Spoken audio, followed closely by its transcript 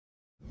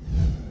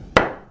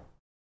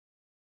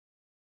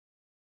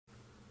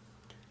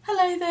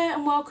Hello there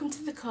and welcome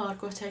to the card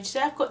Grotto.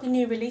 Today I've got the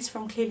new release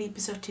from Clearly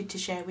Besotted to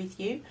share with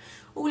you.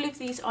 All of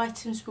these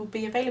items will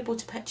be available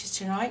to purchase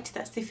tonight.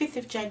 That's the 5th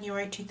of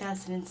January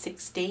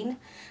 2016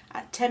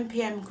 at 10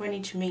 PM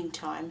Greenwich Mean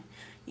Time.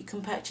 You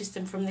can purchase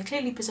them from the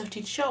Clearly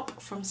Besotted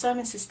shop, from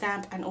Simon Says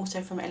Stamp and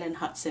also from Ellen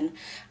Hudson,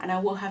 and I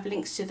will have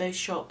links to those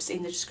shops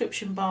in the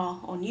description bar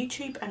on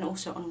YouTube and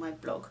also on my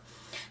blog.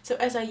 So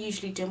as I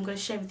usually do, I'm going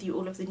to share with you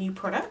all of the new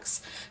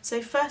products.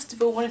 So first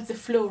of all, one of the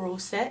floral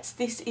sets.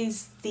 This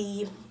is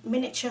the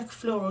Miniature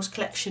Florals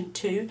Collection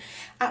 2.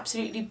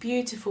 Absolutely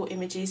beautiful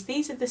images.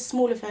 These are the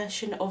smaller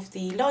version of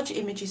the larger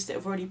images that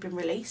have already been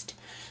released.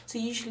 So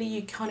usually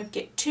you kind of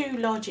get two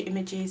larger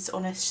images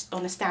on a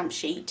stamp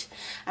sheet,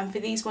 and for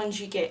these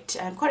ones you get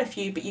quite a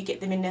few, but you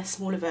get them in a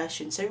smaller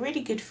version. So really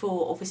good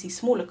for obviously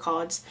smaller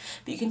cards,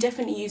 but you can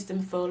definitely use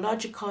them for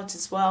larger cards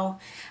as well,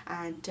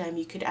 and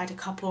you could add a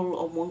couple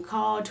on one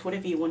card,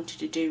 whatever you wanted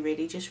to do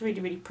really. Just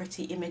really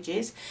pretty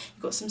images.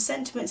 You've got some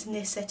sentiments in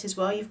this set as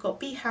well. You've got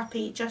be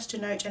happy, just a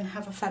note, and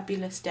have a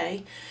fabulous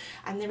day.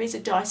 And there is a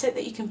die set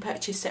that you can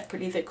purchase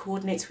separately that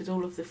coordinates with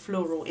all of the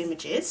floral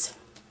images.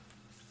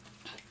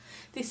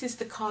 This is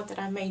the card that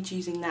I made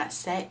using that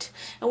set.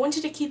 I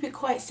wanted to keep it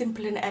quite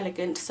simple and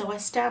elegant, so I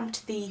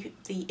stamped the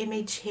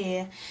image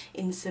here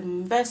in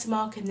some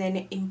Versamark and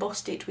then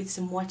embossed it with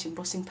some white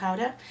embossing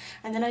powder,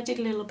 and then I did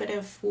a little bit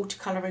of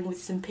watercolouring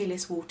with some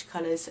peerless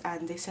watercolours,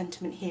 and the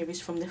sentiment here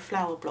is from the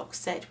Flower Block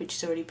set, which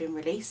has already been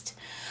released.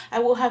 I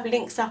will have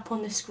links up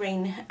on the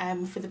screen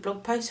for the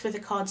blog post for the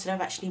cards that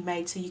I've actually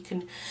made, so you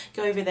can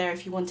go over there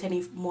if you want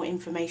any more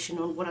information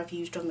on what I've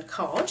used on the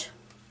card.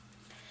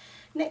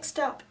 Next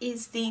up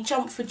is the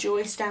Jump for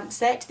Joy stamp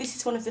set. This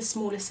is one of the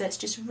smaller sets,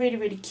 just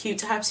really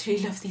cute. I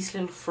absolutely love these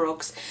little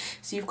frogs.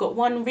 So you've got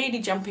one really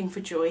jumping for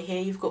joy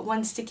here, you've got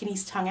one sticking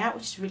his tongue out,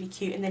 which is really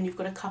cute, and then you've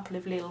got a couple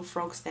of little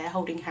frogs there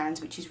holding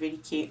hands, which is really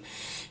cute.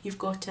 You've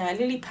got a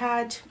lily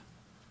pad,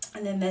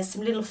 and then there's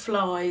some little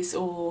flies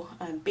or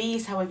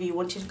bees, however you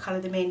wanted to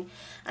colour them in,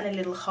 and a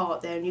little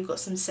heart there, and you've got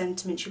some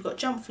sentiments. You've got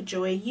Jump for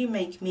Joy, You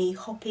Make Me,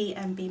 Hoppy,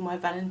 and Be My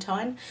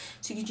Valentine.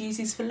 So you could use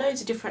these for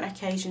loads of different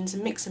occasions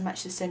and mix and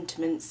match the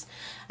sentiments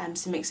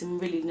to make some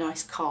really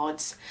nice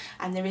cards.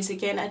 And there is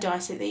again a die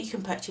set that you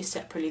can purchase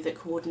separately that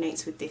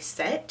coordinates with this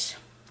set.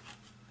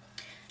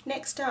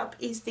 Next up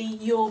is the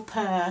You're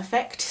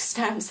Perfect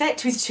stamp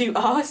set with two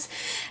R's.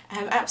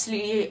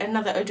 Absolutely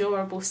another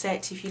adorable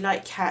set. If you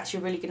like cats,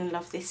 you're really going to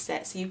love this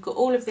set. So you've got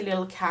all of the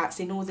little cats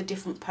in all the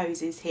different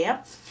poses here.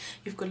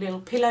 You've got a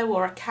little pillow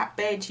or a cat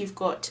bed, you've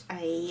got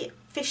a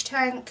fish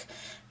tank,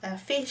 a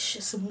fish,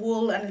 some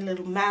wool, and a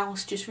little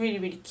mouse. Just really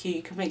cute.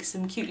 You can make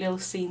some cute little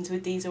scenes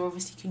with these, or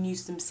obviously you can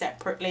use them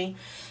separately.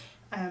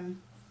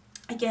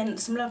 Again,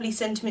 some lovely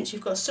sentiments.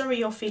 You've got Sorry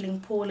You're Feeling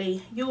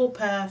Poorly, You're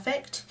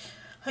Perfect,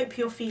 Hope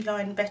you're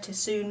feline better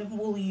soon,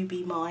 Will you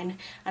be mine?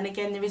 And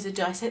again, there is a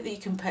die set that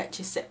you can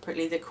purchase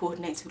separately that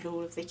coordinates with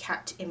all of the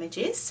cat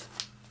images.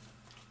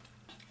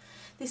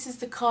 This is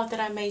the card that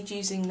I made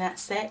using that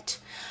set.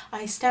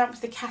 I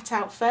stamped the cat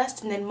out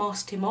first and then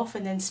masked him off,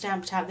 and then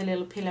stamped out the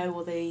little pillow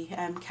or the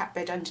cat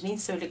bed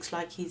underneath, so it looks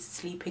like he's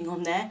sleeping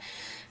on there.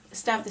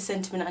 Stamped the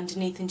sentiment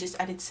underneath and just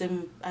added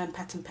some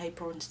pattern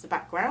paper onto the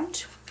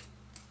background.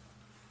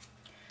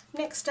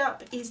 Next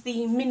up is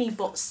the Mini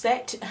Bot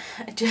set.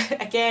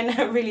 Again,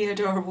 a really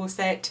adorable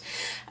set.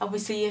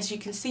 Obviously, as you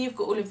can see, you've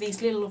got all of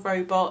these little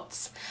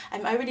robots.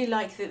 I really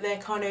like that they're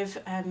kind of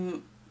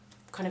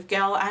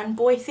girl and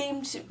boy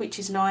themed, which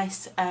is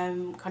nice.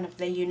 Kind of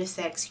they're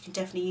unisex. You can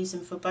definitely use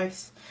them for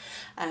both,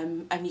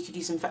 and you could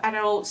use them for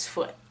adults,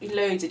 for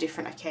loads of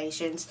different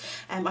occasions.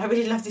 I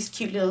really love this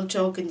cute little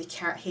dog and the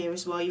cat here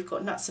as well. You've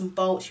got nuts and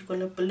bolts, you've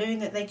got a balloon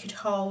that they could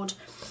hold.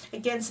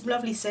 Again, some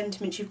lovely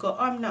sentiments. You've got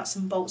I'm nuts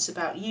and bolts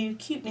about you,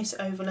 cuteness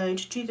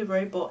overload, do the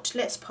robot,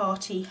 let's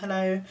party,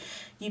 hello,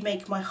 you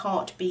make my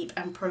heart beep,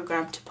 and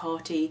program to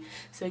party.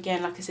 So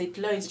again, like I said,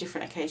 loads of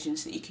different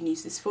occasions that you can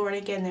use this for, and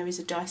again there is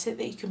a die set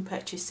that you can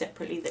purchase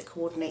separately that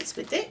coordinates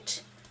with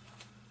it.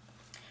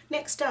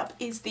 Next up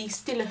is the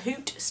Still a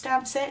Hoot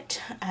stamp set.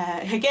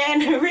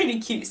 Again, a really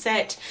cute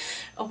set.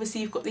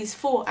 Obviously you've got these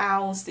 4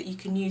 owls that you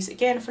can use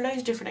again for loads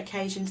of different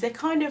occasions. They're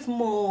kind of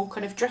more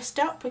dressed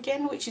up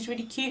again, which is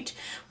really cute,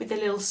 with their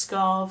little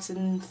scarves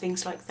and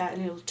things like that, a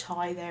little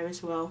tie there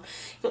as well.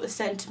 You've got the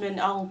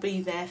sentiment, I'll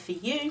be there for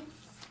you.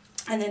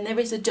 And then there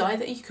is a die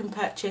that you can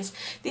purchase.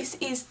 This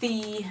is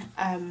the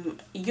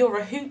You're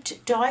a Hoot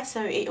die,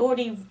 so it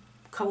already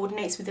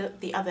coordinates with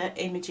the other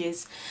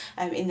images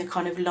in the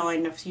kind of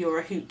line of You're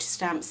a Hoot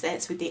stamp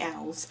sets with the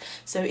owls.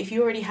 So if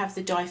you already have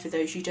the die for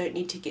those, you don't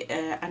need to get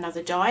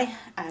another die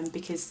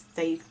because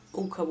they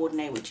all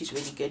coordinate, which is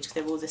really good because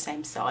they're all the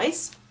same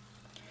size.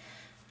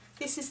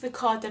 This is the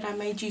card that I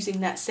made using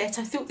that set.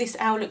 I thought this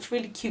owl looked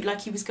really cute,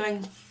 like he was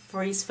going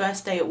for his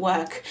first day at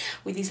work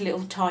with his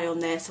little tie on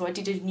there, so I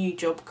did a new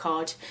job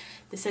card.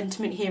 The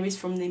sentiment here is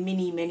from the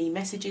Mini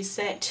Messages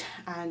set,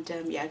 and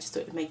yeah, I just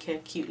thought it would make a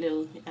cute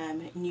little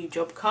new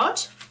job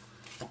card.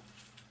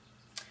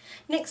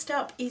 Next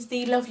up is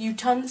the Love You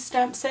Tons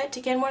stamp set.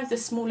 Again, one of the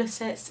smaller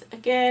sets.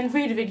 Again,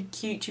 really, really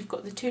cute. You've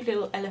got the two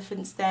little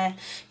elephants there.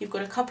 You've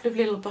got a couple of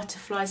little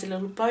butterflies, a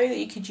little bow that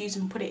you could use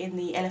and put it in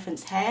the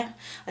elephant's hair.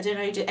 I don't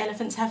know, do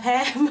elephants have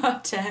hair?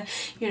 But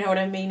you know what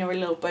I mean, or a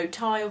little bow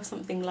tie or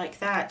something like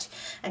that.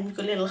 And you've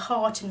got a little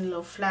heart and a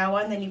little flower.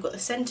 And then you've got the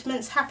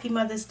sentiments: Happy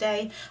Mother's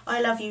Day,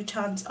 I love you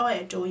tons, I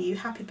adore you,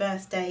 happy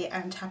birthday,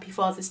 and happy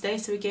Father's Day.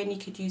 So again, you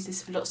could use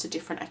this for lots of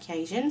different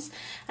occasions.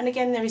 And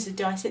again, there is a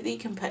die set that you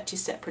can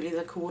purchase separately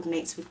that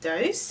coordinates with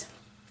those.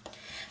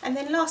 And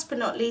then last but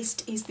not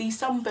least is the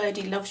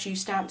Somebody Loves You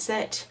stamp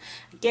set.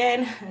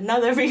 Again,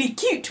 another really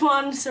cute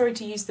one. Sorry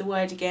to use the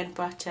word again,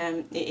 but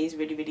it is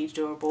really, really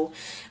adorable.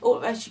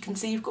 As you can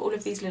see, you've got all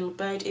of these little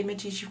bird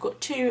images. You've got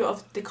two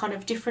of the kind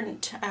of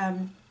different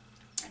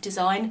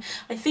design.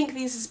 I think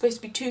these are supposed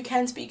to be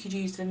toucans, but you could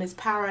use them as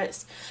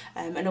parrots,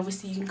 and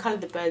obviously you can colour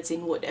the birds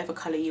in whatever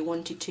colour you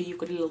wanted to. You've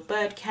got a little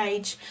bird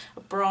cage,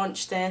 a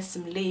branch there,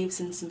 some leaves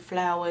and some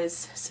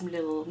flowers, some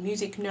little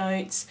music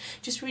notes,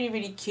 just really,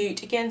 really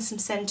cute. Again, some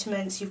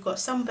sentiments. You've got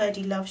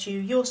Somebody Loves You,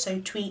 You're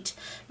So Tweet,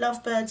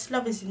 Love Birds,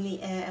 Love is in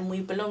the Air, and We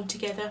Belong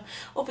Together.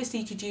 Obviously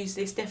you could use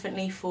this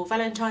definitely for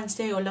Valentine's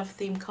Day or love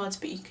themed cards,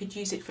 but you could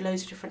use it for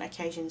loads of different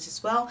occasions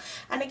as well.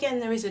 And again,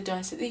 there is a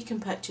die set that you can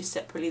purchase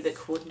separately that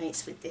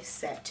coordinates with this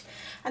set.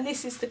 And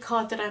this is the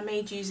card that I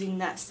made using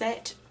that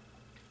set.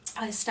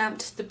 I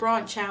stamped the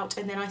branch out,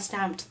 and then I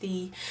stamped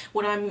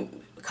what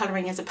I'm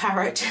colouring as a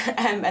parrot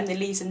and the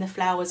leaves and the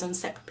flowers on a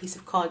separate piece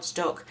of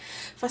cardstock.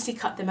 Fussy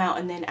cut them out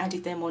and then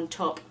added them on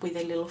top with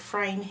a little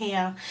frame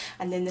here,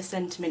 and then the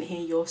sentiment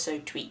here, You're So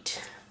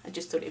Tweet. I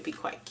just thought it'd be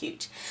quite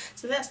cute.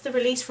 So that's the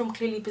release from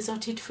Clearly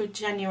Besotted for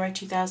January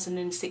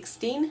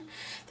 2016.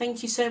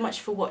 Thank you so much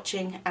for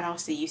watching, and I'll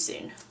see you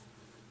soon.